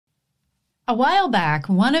A while back,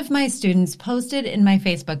 one of my students posted in my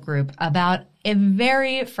Facebook group about a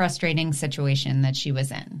very frustrating situation that she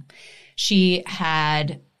was in. She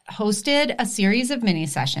had hosted a series of mini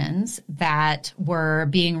sessions that were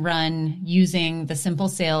being run using the Simple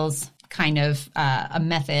Sales kind of a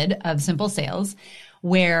method of Simple Sales,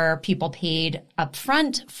 where people paid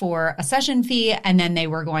upfront for a session fee, and then they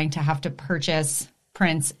were going to have to purchase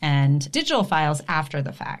prints and digital files after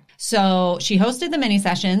the fact. So she hosted the mini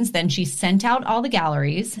sessions, then she sent out all the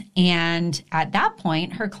galleries, and at that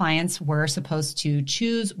point, her clients were supposed to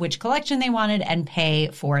choose which collection they wanted and pay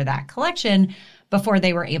for that collection before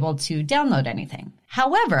they were able to download anything.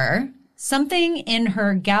 However, something in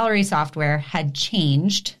her gallery software had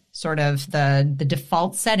changed, sort of the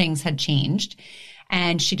default settings had changed,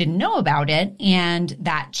 and she didn't know about it. And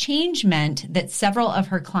that change meant that several of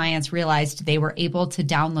her clients realized they were able to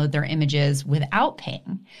download their images without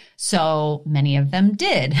paying. So many of them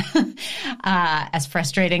did. As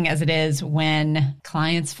frustrating as it is when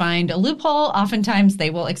clients find a loophole, oftentimes they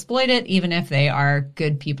will exploit it, even if they are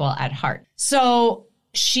good people at heart. So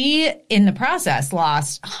she, in the process,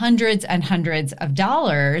 lost hundreds and hundreds of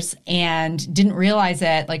dollars and didn't realize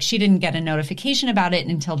it. Like, she didn't get a notification about it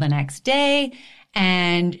until the next day.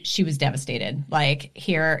 And she was devastated. Like,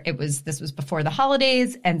 this was before the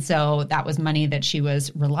holidays. And so that was money that she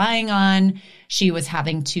was relying on. She was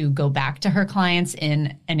having to go back to her clients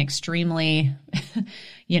in an extremely,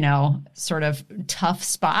 sort of tough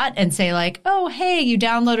spot and say like, oh, hey, you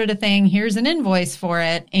downloaded a thing. Here's an invoice for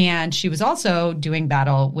it. And she was also doing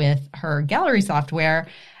battle with her gallery software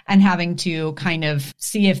and having to kind of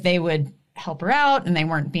see if they would help her out. And they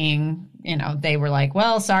weren't being, they were like,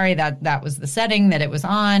 well, sorry, that was the setting that it was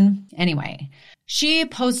on. Anyway, she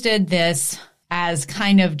posted this as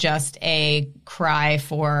kind of just a cry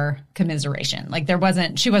for commiseration. Like,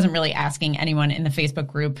 she wasn't really asking anyone in the Facebook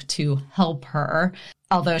group to help her,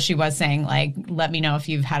 although she was saying like, let me know if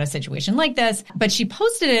you've had a situation like this. But she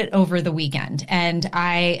posted it over the weekend. And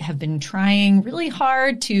I have been trying really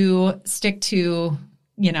hard to stick to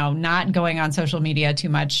not going on social media too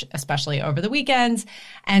much, especially over the weekends.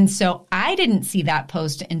 And so I didn't see that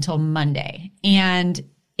post until Monday. And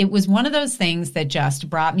it was one of those things that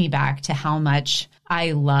just brought me back to how much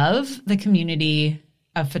I love the community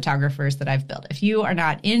of photographers that I've built. If you are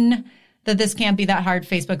not in the This Can't Be That Hard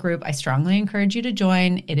Facebook group, I strongly encourage you to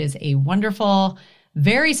join. It is a wonderful,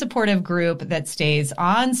 very supportive group that stays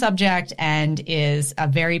on subject and is a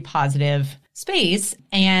very positive space.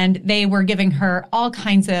 And they were giving her all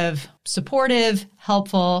kinds of supportive,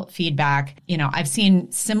 helpful feedback. I've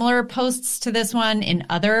seen similar posts to this one in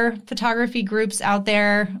other photography groups out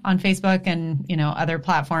there on Facebook and, other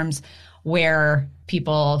platforms where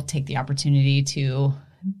people take the opportunity to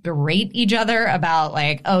berate each other about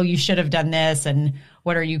like, oh, you should have done this and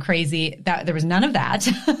what are you crazy? There was none of that.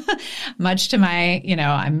 Much to my,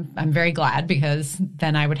 I'm very glad, because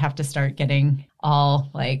then I would have to start getting all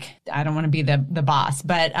like, I don't want to be the boss.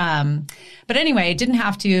 But anyway, didn't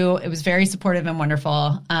have to. It was very supportive and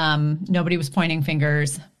wonderful. Nobody was pointing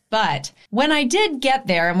fingers. But when I did get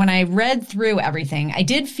there and when I read through everything, I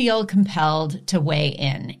did feel compelled to weigh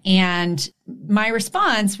in. And my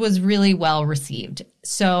response was really well received.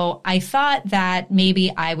 So I thought that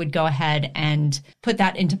maybe I would go ahead and put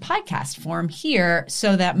that into podcast form here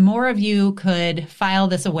so that more of you could file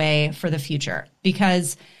this away for the future.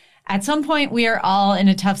 Because at some point we are all in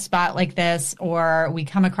a tough spot like this, or we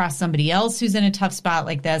come across somebody else who's in a tough spot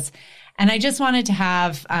like this. And I just wanted to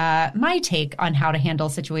have my take on how to handle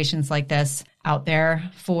situations like this out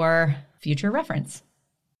there for future reference.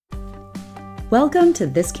 Welcome to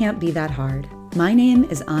This Can't Be That Hard. My name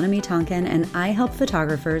is Anami Tonkin, and I help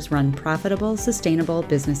photographers run profitable, sustainable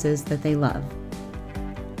businesses that they love.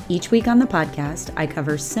 Each week on the podcast, I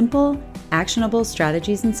cover simple, actionable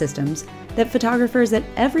strategies and systems that photographers at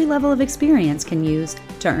every level of experience can use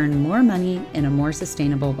to earn more money in a more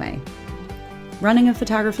sustainable way. Running a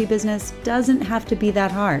photography business doesn't have to be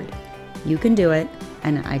that hard. You can do it,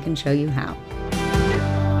 and I can show you how.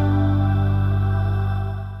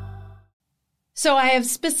 So I have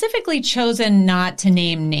specifically chosen not to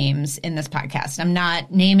name names in this podcast. I'm not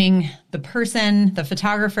naming the person, the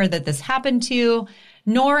photographer that this happened to,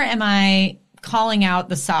 nor am I calling out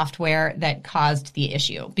the software that caused the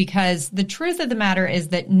issue, because the truth of the matter is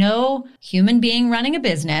that no human being running a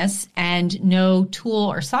business and no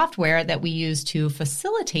tool or software that we use to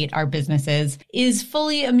facilitate our businesses is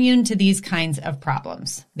fully immune to these kinds of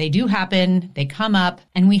problems. They do happen, they come up,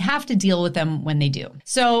 and we have to deal with them when they do.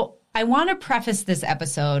 So I want to preface this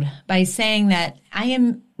episode by saying that I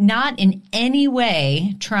am not in any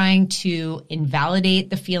way trying to invalidate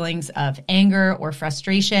the feelings of anger or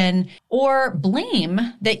frustration or blame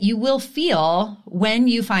that you will feel when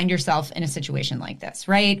you find yourself in a situation like this,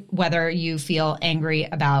 right? Whether you feel angry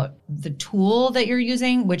about the tool that you're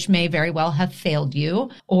using, which may very well have failed you,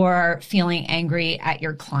 or feeling angry at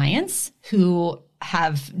your clients who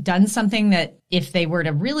have done something that if they were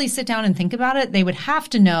to really sit down and think about it, they would have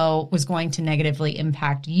to know was going to negatively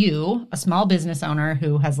impact you, a small business owner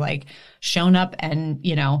who has like shown up and,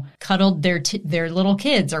 cuddled their little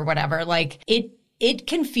kids or whatever. Like it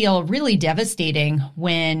can feel really devastating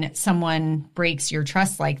when someone breaks your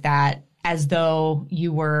trust like that, as though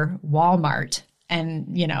you were Walmart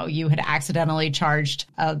and, you had accidentally charged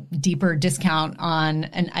a deeper discount on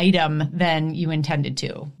an item than you intended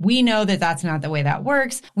to. We know that that's not the way that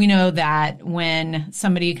works. We know that when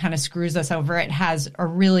somebody kind of screws us over, it has a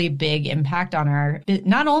really big impact on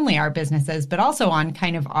not only our businesses, but also on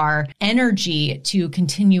kind of our energy to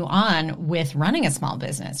continue on with running a small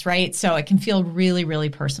business, right? So it can feel really, really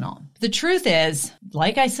personal. The truth is,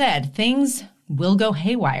 like I said, things will go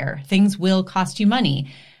haywire. Things will cost you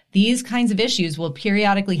money. These kinds of issues will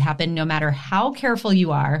periodically happen no matter how careful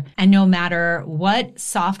you are and no matter what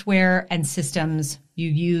software and systems you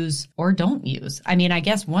use or don't use. I mean, I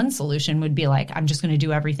guess one solution would be like, I'm just going to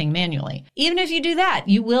do everything manually. Even if you do that,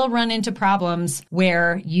 you will run into problems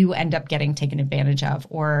where you end up getting taken advantage of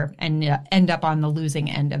or end up on the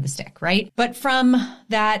losing end of the stick, right? But from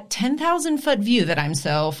that 10,000 foot view that I'm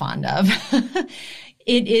so fond of,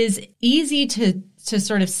 it is easy to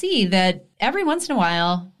sort of see that every once in a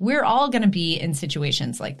while, we're all going to be in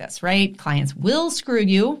situations like this, right? Clients will screw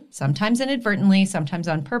you, sometimes inadvertently, sometimes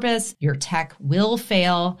on purpose. Your tech will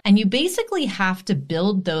fail. And you basically have to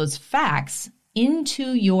build those facts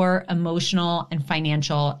into your emotional and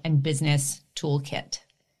financial and business toolkit.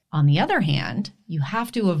 On the other hand, you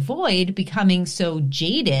have to avoid becoming so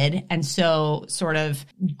jaded and so sort of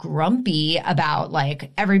grumpy about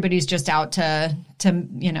like everybody's just out to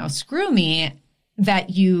screw me,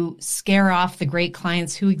 that you scare off the great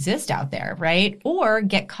clients who exist out there, right? Or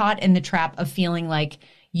get caught in the trap of feeling like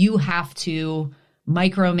you have to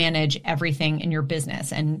micromanage everything in your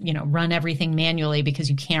business and, run everything manually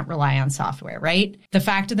because you can't rely on software, right? The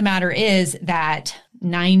fact of the matter is that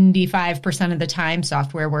 95% of the time,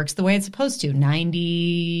 software works the way it's supposed to.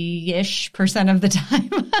 90-ish% of the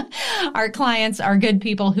time, our clients are good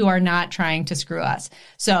people who are not trying to screw us.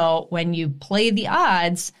 So when you play the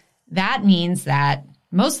odds, that means that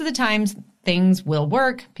most of the times things will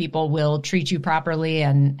work. People will treat you properly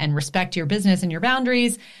and respect your business and your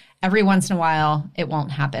boundaries. Every once in a while, it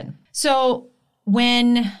won't happen. So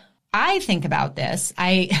when I think about this,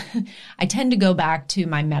 I tend to go back to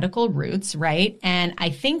my medical roots, right? And I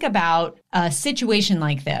think about a situation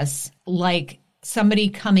like this, like somebody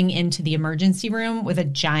coming into the emergency room with a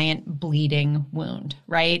giant bleeding wound,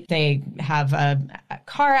 right? They have a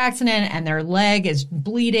car accident and their leg is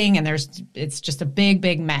bleeding and it's just a big,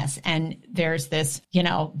 big mess. And there's this,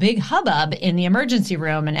 big hubbub in the emergency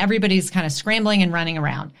room and everybody's kind of scrambling and running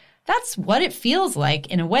around. That's what it feels like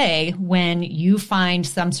in a way when you find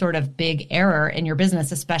some sort of big error in your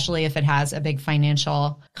business, especially if it has a big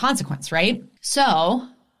financial consequence, right? So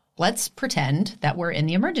let's pretend that we're in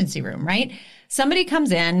the emergency room, right? Somebody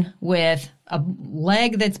comes in with a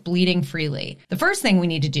leg that's bleeding freely. The first thing we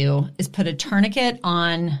need to do is put a tourniquet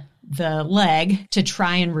on the leg to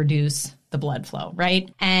try and reduce the blood flow, right?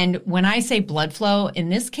 And when I say blood flow, in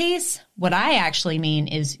this case, what I actually mean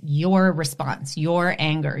is your response, your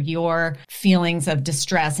anger, your feelings of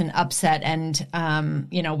distress and upset and,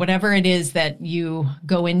 whatever it is that you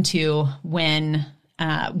go into when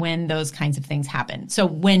those kinds of things happen. So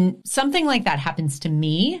when something like that happens to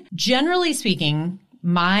me, generally speaking,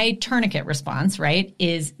 my tourniquet response, right,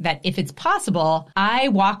 is that if it's possible, I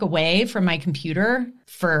walk away from my computer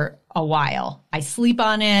for a while. I sleep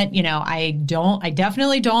on it. I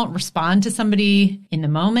definitely don't respond to somebody in the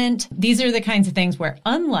moment. These are the kinds of things where,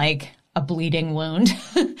 unlike a bleeding wound,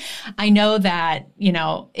 I know that,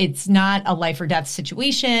 it's not a life or death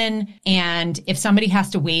situation. And if somebody has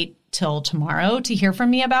to wait till tomorrow to hear from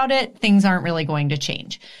me about it, things aren't really going to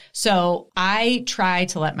change. So I try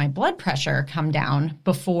to let my blood pressure come down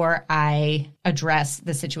before I address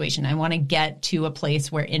the situation. I want to get to a place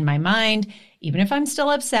where in my mind, even if I'm still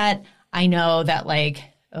upset, I know that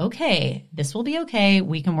okay, this will be okay.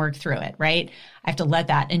 We can work through it, right? I have to let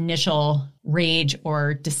that initial rage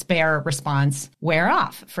or despair response wear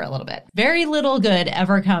off for a little bit. Very little good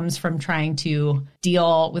ever comes from trying to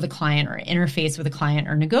deal with a client or interface with a client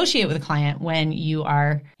or negotiate with a client when you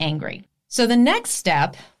are angry. So the next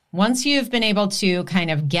step once you've been able to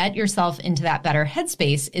kind of get yourself into that better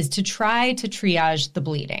headspace, is to try to triage the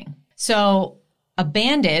bleeding. So a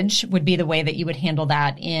bandage would be the way that you would handle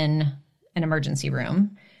that in an emergency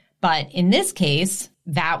room. But in this case,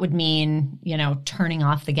 that would mean, turning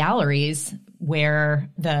off the galleries where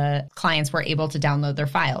the clients were able to download their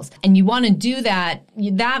files. And you want to do that.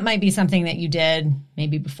 That might be something that you did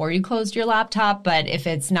maybe before you closed your laptop. But if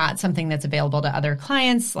it's not something that's available to other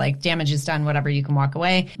clients, like damage is done, whatever, you can walk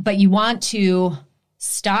away. But you want to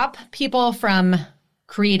stop people from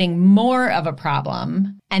creating more of a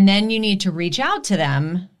problem. And then you need to reach out to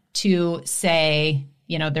them to say,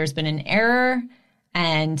 there's been an error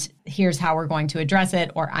and here's how we're going to address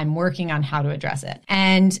it, or I'm working on how to address it.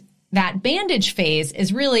 And that bandage phase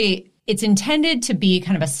is really, it's intended to be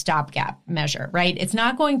kind of a stopgap measure, right? It's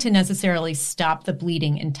not going to necessarily stop the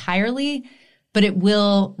bleeding entirely, but it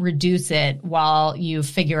will reduce it while you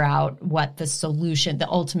figure out what the solution, the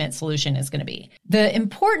ultimate solution is going to be. The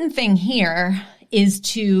important thing here is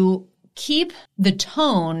to keep the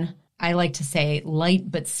tone, I like to say, light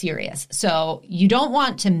but serious. So you don't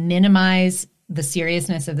want to minimize the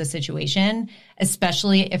seriousness of the situation,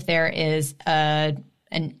 especially if there is an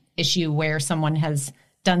issue where someone has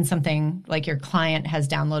done something, like your client has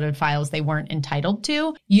downloaded files they weren't entitled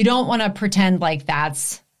to. You don't want to pretend like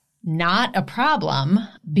that's not a problem,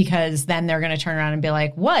 because then they're going to turn around and be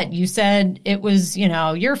like, what? You said it was,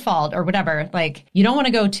 your fault or whatever. Like, you don't want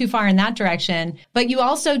to go too far in that direction, but you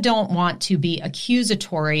also don't want to be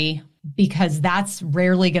accusatory, because that's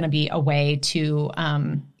rarely going to be a way to,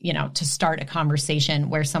 to start a conversation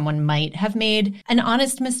where someone might have made an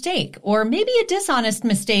honest mistake, or maybe a dishonest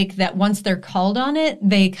mistake that once they're called on it,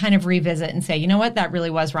 they kind of revisit and say, you know what, that really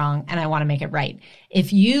was wrong and I want to make it right.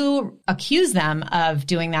 If you accuse them of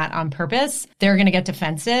doing that on purpose, they're going to get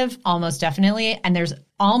defensive, almost definitely. And there's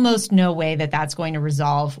almost no way that that's going to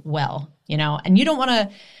resolve well, and you don't want to,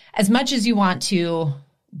 as much as you want to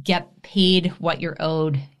get paid what you're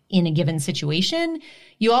owed in a given situation,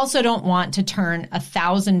 you also don't want to turn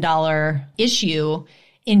 $1,000 issue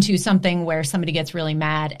into something where somebody gets really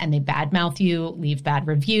mad and they badmouth you, leave bad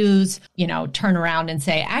reviews, turn around and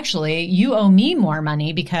say, actually, you owe me more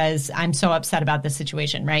money because I'm so upset about this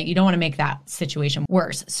situation, right? You don't want to make that situation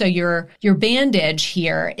worse. So your bandage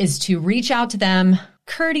here is to reach out to them,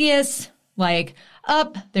 courteous, like,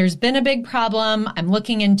 there's been a big problem. I'm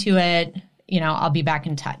looking into it. I'll be back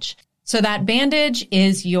in touch. So that bandage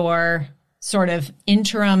is your sort of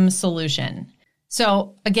interim solution.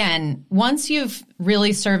 So again, once you've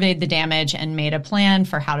really surveyed the damage and made a plan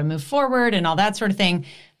for how to move forward and all that sort of thing,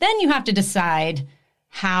 then you have to decide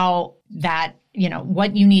how that,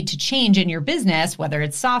 what you need to change in your business, whether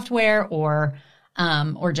it's software or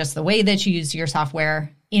just the way that you use your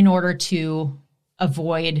software, in order to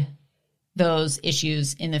avoid those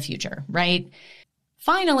issues in the future, right?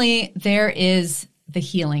 Finally, there is the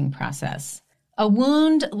healing process. A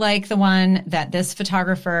wound like the one that this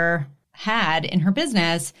photographer had in her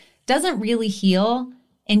business doesn't really heal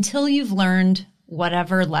until you've learned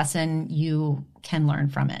whatever lesson you can learn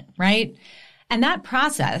from it, right? And that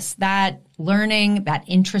process, that learning, that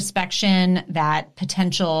introspection, that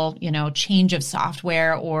potential, change of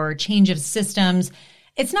software or change of systems,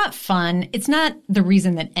 it's not fun. It's not the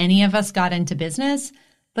reason that any of us got into business,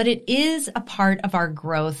 but it is a part of our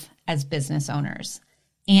growth as business owners.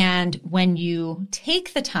 And when you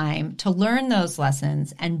take the time to learn those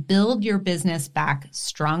lessons and build your business back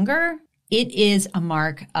stronger, it is a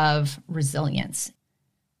mark of resilience.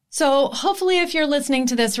 So hopefully, if you're listening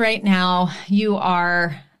to this right now, you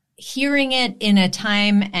are hearing it in a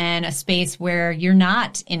time and a space where you're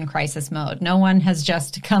not in crisis mode. No one has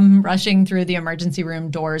just come rushing through the emergency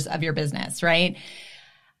room doors of your business, right?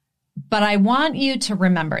 But I want you to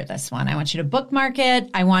remember this one. I want you to bookmark it.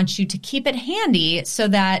 I want you to keep it handy so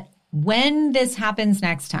that when this happens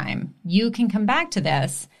next time, you can come back to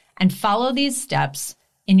this and follow these steps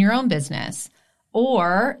in your own business.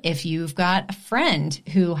 Or if you've got a friend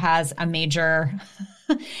who has a major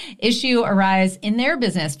issue arise in their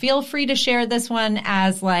business, feel free to share this one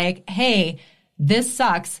as like, hey, this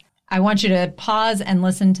sucks. I want you to pause and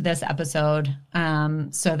listen to this episode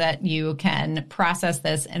so that you can process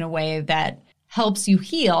this in a way that helps you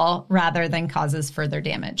heal rather than causes further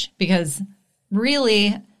damage. Because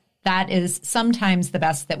really, that is sometimes the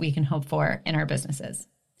best that we can hope for in our businesses.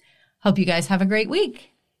 Hope you guys have a great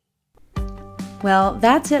week. Well,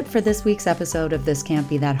 that's it for this week's episode of This Can't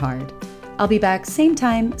Be That Hard. I'll be back same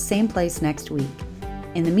time, same place next week.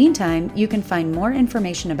 In the meantime, you can find more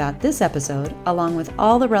information about this episode, along with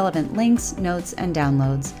all the relevant links, notes, and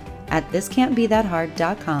downloads at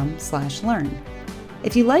thiscan'tbethathard.com/learn.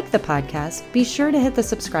 If you like the podcast, be sure to hit the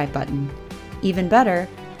subscribe button. Even better,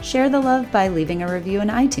 share the love by leaving a review in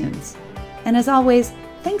iTunes. And as always,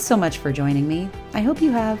 thanks so much for joining me. I hope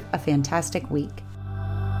you have a fantastic week.